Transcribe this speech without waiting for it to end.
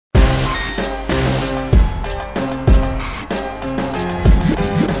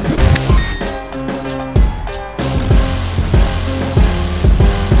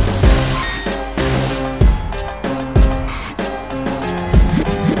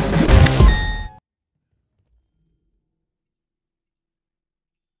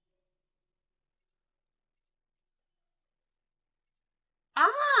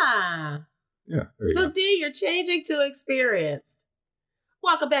Yeah. So D, you're changing to experienced.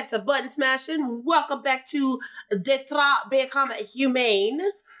 Welcome back to Button Smashing. Welcome back to Detroit Become Humane.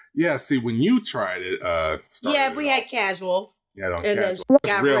 Yeah, see, when you tried it, we had casual. Yeah, on and casual. Then Just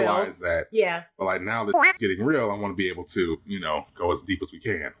got realize real. that. Yeah. But like now that it's getting real, I want to be able to, go as deep as we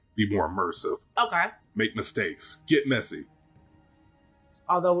can. Be more immersive. Okay. Make mistakes. Get messy.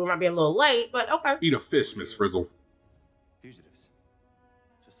 Although we might be a little late, but okay. Eat a fish, Miss Frizzle. Fugitives.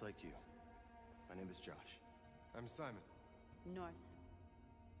 Just like you. My name is Josh. I'm Simon. North.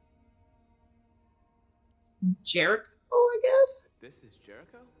 Jericho, I guess? This is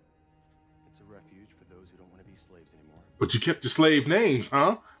Jericho? It's a refuge for those who don't want to be slaves anymore. But you kept your slave names,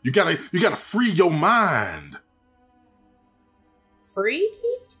 huh? You gotta free your mind. Free?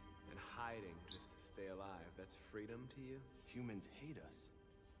 And hiding just to stay alive. That's freedom to you? Humans hate us.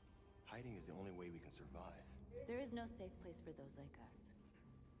 Hiding is the only way we can survive. There is no safe place for those like us.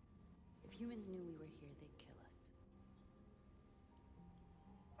 If humans knew we were here, they'd kill us.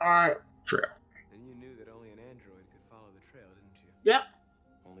 Alright. Trail. And you knew that only an android could follow the trail, didn't you? Yep.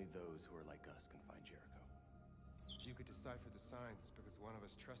 Only those who are like us can find Jericho. You could decipher the signs because one of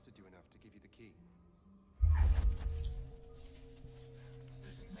us trusted you enough to give you the key.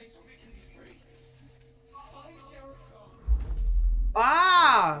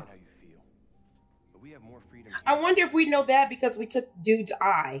 Ah! How you feel. But we have more freedom. I wonder if we know that because we took dude's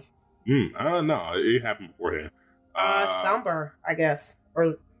eye. No, it happened beforehand. Somber, I guess.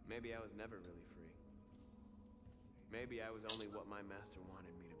 Or maybe I was never really free. Maybe I was only what my master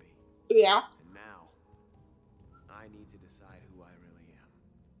wanted me to be. Yeah. And now, I need to decide who I really am.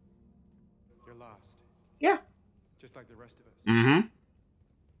 You're lost. Yeah. Just like the rest of us. Mm-hmm.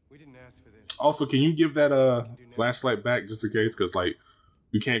 We didn't ask for this. Also, can you give that flashlight back just in case? Because like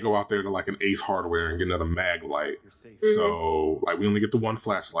we can't go out there to like an Ace Hardware and get another mag light. So like we only get the one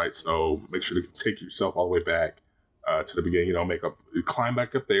flashlight. So make sure to take yourself all the way back to the beginning. Climb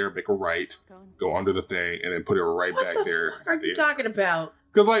back up there, make a right, go under the thing, and then put it right back there. What the fuck are you talking about?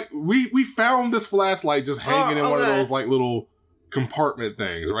 Because like we found this flashlight just hanging in one of those like little compartment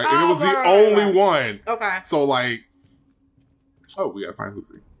things, right? And it was the only one. Okay. So like, we gotta find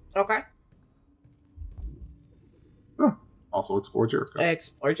Lucy. Okay. Also explore Jericho.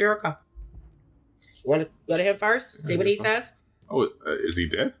 Explore Jericho. You want to go to him first? See what he says? Oh, is he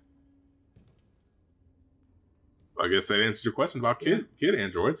dead? I guess that answers your question about kid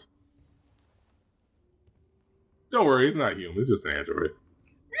androids. Don't worry, he's not human. He's just an android.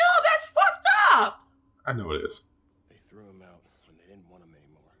 No, that's fucked up! I know it is. They threw him out when they didn't want him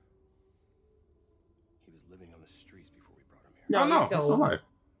anymore. He was living on the streets before we brought him here. No, he's still alive.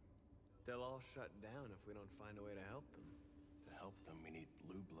 They'll all shut down if we don't find a way to help them. To help them, we need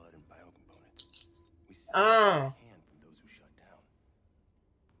blue blood and biocomponents. We can from those who shut down.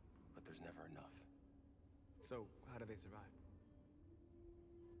 But there's never enough. So, how do they survive?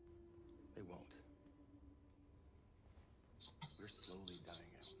 They won't. We're slowly dying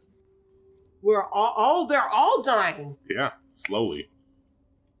out. They're all dying. Yeah, slowly.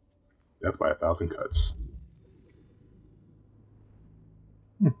 Death by 1,000 cuts.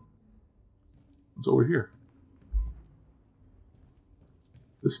 What's over here?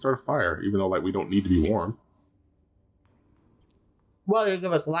 Let's start a fire, even though like we don't need to be warm. Well, it'll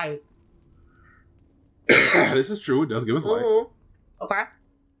give us light. This is true. It does give us light. Okay.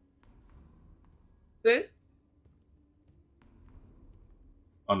 See?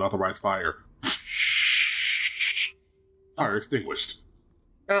 Unauthorized fire. Fire extinguished.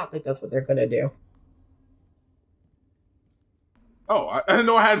 I don't think that's what they're gonna do. Oh, I didn't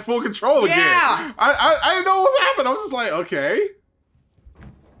know I had full control again. Yeah. I didn't know what was happening. I was just like, okay.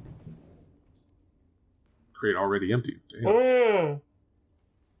 Crate already empty. Damn.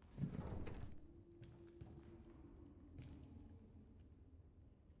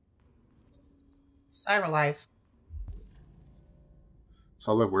 Cyberlife.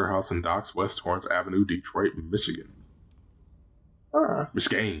 Solid warehouse and docks, West Torrance Avenue, Detroit, Michigan.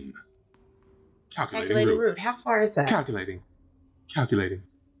 Michigan. Calculating route. How far is that? Calculating.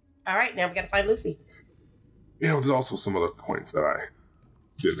 All right, now we gotta find Lucy. Yeah, there's also some other points that I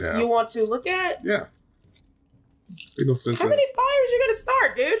didn't have. You want to look at? Yeah. Ain't no sense How many fires you gonna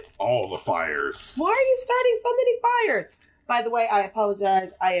start, dude? All the fires. Why are you starting so many fires? By the way, I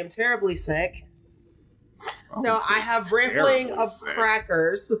apologize. I am terribly sick. So I have rippling of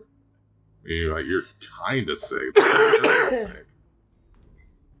crackers. You're kind of sick. You're sick.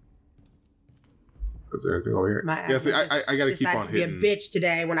 Is there anything over here? Yeah, see, I gotta keep on hitting. To be a bitch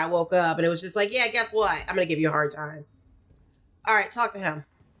today when I woke up, and it was just like, yeah, guess what? I'm gonna give you a hard time. All right, talk to him.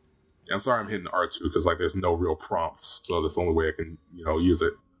 Yeah, I'm sorry I'm hitting R2 because like there's no real prompts, so that's the only way I can use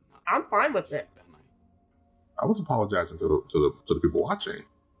it. I'm fine with it. I was apologizing to the people watching,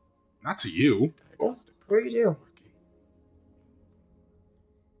 not to you. Well, what do you do? I don't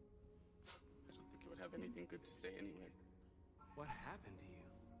think it would have anything good to say anyway. What happened to you?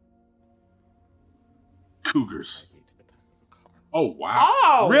 Cougars. To the back of a car. Oh wow.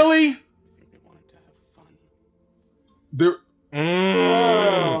 Oh! Really? I think they wanted to have fun. They're.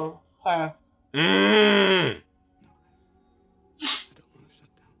 Oh. Huh. Mm. I don't want to shut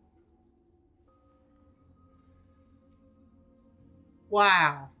down.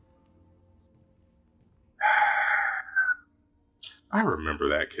 Wow. I remember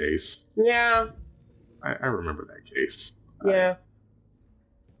that case. Yeah. I remember that case. Yeah.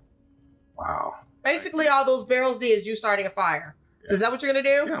 Wow. Basically, all those barrels did is you starting a fire. So is that what you're gonna do?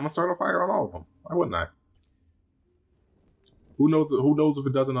 Yeah, I'm gonna start a fire on all of them. Why wouldn't I? Who knows? Who knows if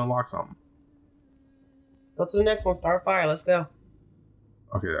it doesn't unlock something? Go to the next one. Start a fire. Let's go.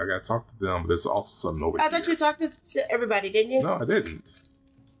 Okay, I gotta talk to them, but there's also something over here. I thought you talked to everybody, didn't you? No, I didn't.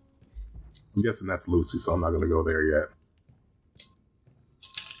 I'm guessing that's Lucy, so I'm not gonna go there yet.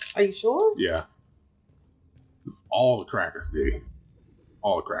 Are you sure? Yeah. All the crackers, D.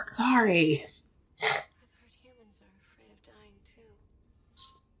 All the crackers. Sorry. I've heard humans are afraid of dying too.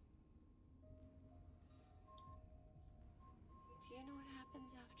 Do you know what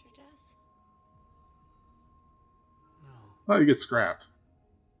happens after death? No, Oh, you get scrapped.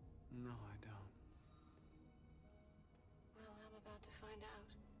 no, I don't. Well, I'm about to find out.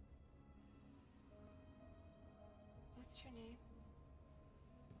 What's your name?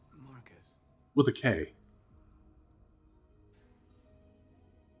 Marcus. With a K.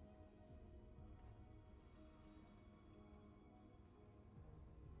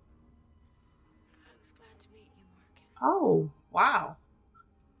 I was glad to meet you, Marcus. Oh, wow.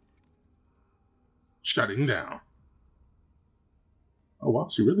 Shutting down. Oh, wow.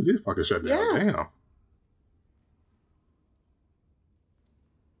 She really did fucking shut down. Yeah. Damn.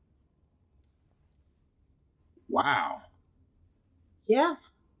 Wow. Yeah.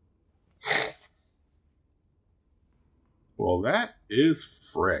 Well, that is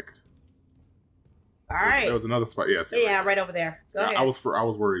fricked. All right. There was another spot. Yeah, see, Yeah, right over there. Go ahead. I was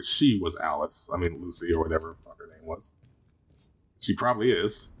worried she was Alice. I mean, Lucy or whatever the fuck her name was. She probably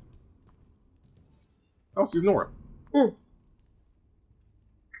is. Oh, she's Nora. Hmm.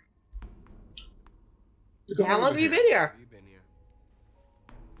 How long have you been here? Have you been here?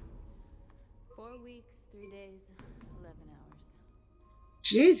 4 weeks, 3 days, 11 hours.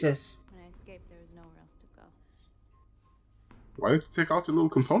 Jesus. When I escaped, there was nowhere else to go. Why didn't you take out your little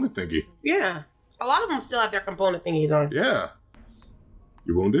component thingy? Yeah. A lot of them still have their component thingies on. Yeah.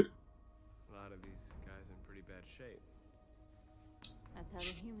 You wounded? A lot of these guys in pretty bad shape. That's how the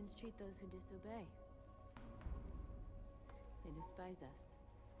humans treat those who disobey. They despise us.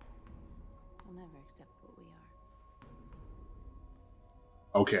 They'll never accept what we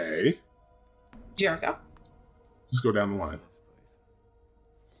are. Okay. Jericho. Just go down the line. This place.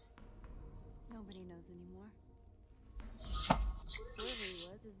 Nobody knows anymore. Whoever he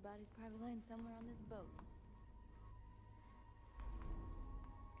was, his body's probably laying somewhere on this boat.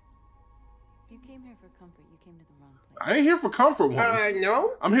 If you came here for comfort, you came to the wrong place. I ain't here for comfort, woman.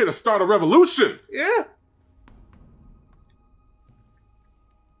 No. I'm here to start a revolution. Yeah.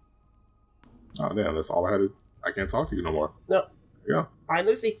 Oh, damn. That's all I had to... I can't talk to you no more. No. Yeah. Bye,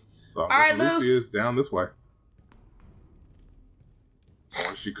 Lucy. So All right, Lucy Luce. is down this way.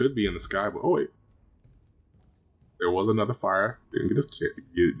 Or she could be in the sky, but oh wait. There was another fire. Didn't get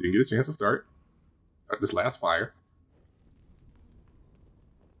a chance to start this last fire.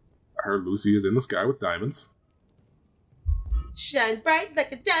 I heard Lucy is in the sky with diamonds. Shine bright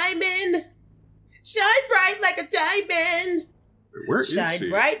like a diamond. Shine bright like a diamond. Wait, where is Shine she?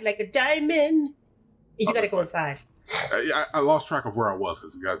 bright like a diamond. You Oh, gotta that's go fine. inside. I lost track of where I was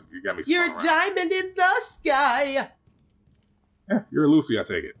because you got me. You're spun a around. diamond in the sky. Yeah, you're Lucy. I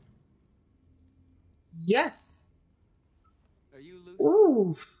take it. Yes. Are you Lucy?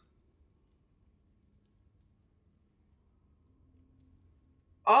 Ooh.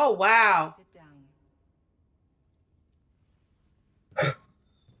 Oh, wow. Sit down.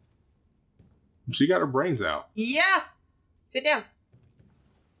 She got her brains out. Yeah. Sit down.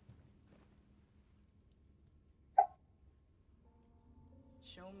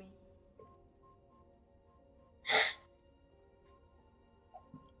 Show me.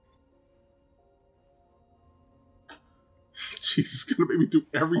 Jesus, gonna make me do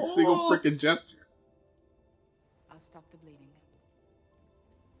every single Oh. freaking gesture. I'll stop the bleeding.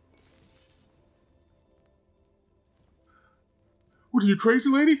 What are you, crazy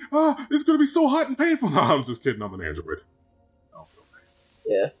lady? Ah, it's gonna be so hot and painful. No, I'm just kidding. I'm an android. Oh,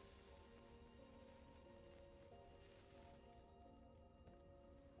 Yeah.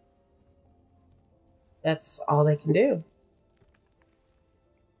 That's all they can do.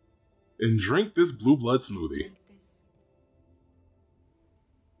 And drink this blue blood smoothie. Drink this.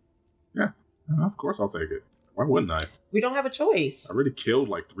 Yeah, of course I'll take it. Why wouldn't I? We don't have a choice. I already killed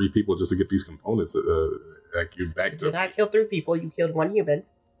like 3 people just to get these components that you back You to. did not kill 3 people. You killed 1 human.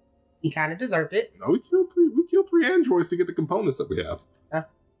 He kind of deserved it. No, we killed 3. We killed 3 androids to get the components that we have. Huh?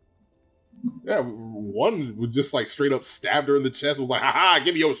 Yeah, one was just like straight up stabbed her in the chest. Was like, "Ha ha,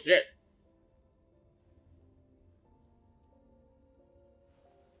 give me your shit."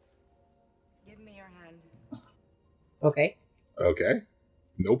 Give me your hand. Okay. Okay.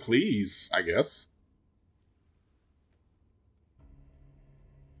 No, please. I guess.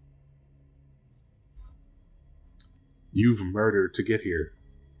 You've murdered to get here.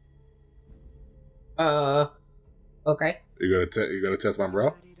 Okay. You're gonna test my bro?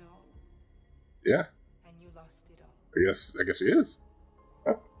 You had it all, Yeah. and you lost it all. I guess she is.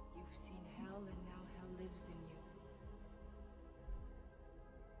 You've seen hell, and now hell lives in you.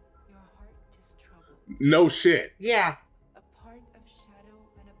 Your heart is troubled. No shit. Yeah. A part of shadow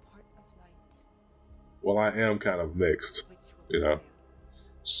and a part of light. Well, I am kind of mixed. Which will You know. prevail?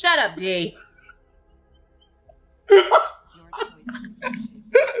 Shut up, D. Your choices will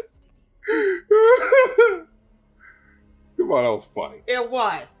shape your destiny. Come on, that was funny. It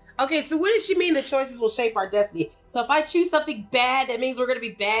was. Okay, so what does she mean the choices will shape our destiny? So if I choose something bad, that means we're going to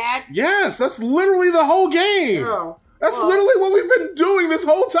be bad? Yes, that's literally the whole game. Oh. That's well, literally what we've been doing this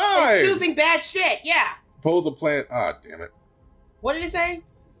whole time. It's choosing bad shit, yeah. Pose a plan. Ah, damn it. What did it say?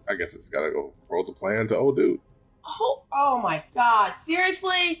 I guess it's gotta go pose a plan to old dude. Oh my God.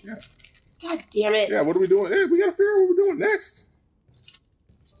 Seriously? Yeah. God damn it. Yeah, what are we doing? Hey, we gotta figure out what we're doing next.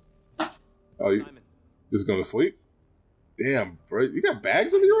 Oh, you Simon, just gonna sleep? Damn, bro. You got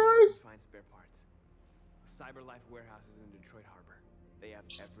bags under your eyes? find spare parts. CyberLife warehouse is in Detroit Harbor. They have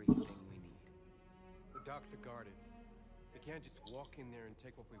everything we need. The docks are guarded. We can't just walk in there and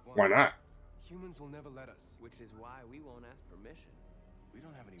take what we want. Why not? Humans will never let us. Which is why we won't ask permission. We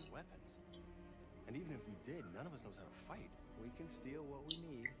don't have any weapons. And even if we did, none of us knows how to fight. We can steal what we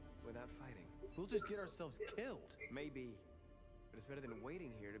need without fighting. We'll just get ourselves killed. Maybe. But it's better than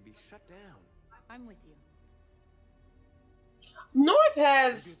waiting here to be shut down. I'm with you. North Maybe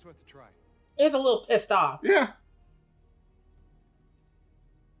has it's worth a try. is a little pissed off. Yeah.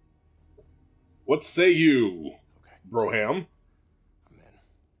 What say you, Okay, Broham? I'm in.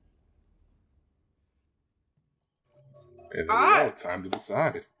 And then we have time to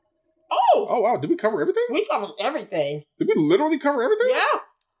decide. Oh, Oh, wow. Did we cover everything? we covered everything. Did we literally cover everything? Yeah.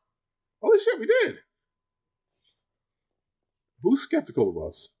 Holy shit, we did. Who's skeptical of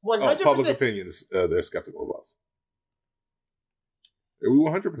us? 100%. Oh, public opinions. They're skeptical of us. Are we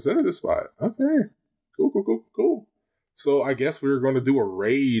 100% of this spot? Okay. Cool. So I guess we're going to do a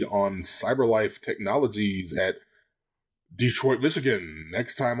raid on CyberLife Technologies at Detroit, Michigan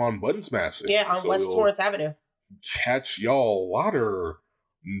next time on Button Smashing. Yeah, on So West we'll Torrance Avenue. catch y'all later.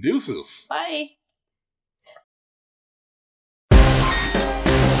 Deuces. Bye.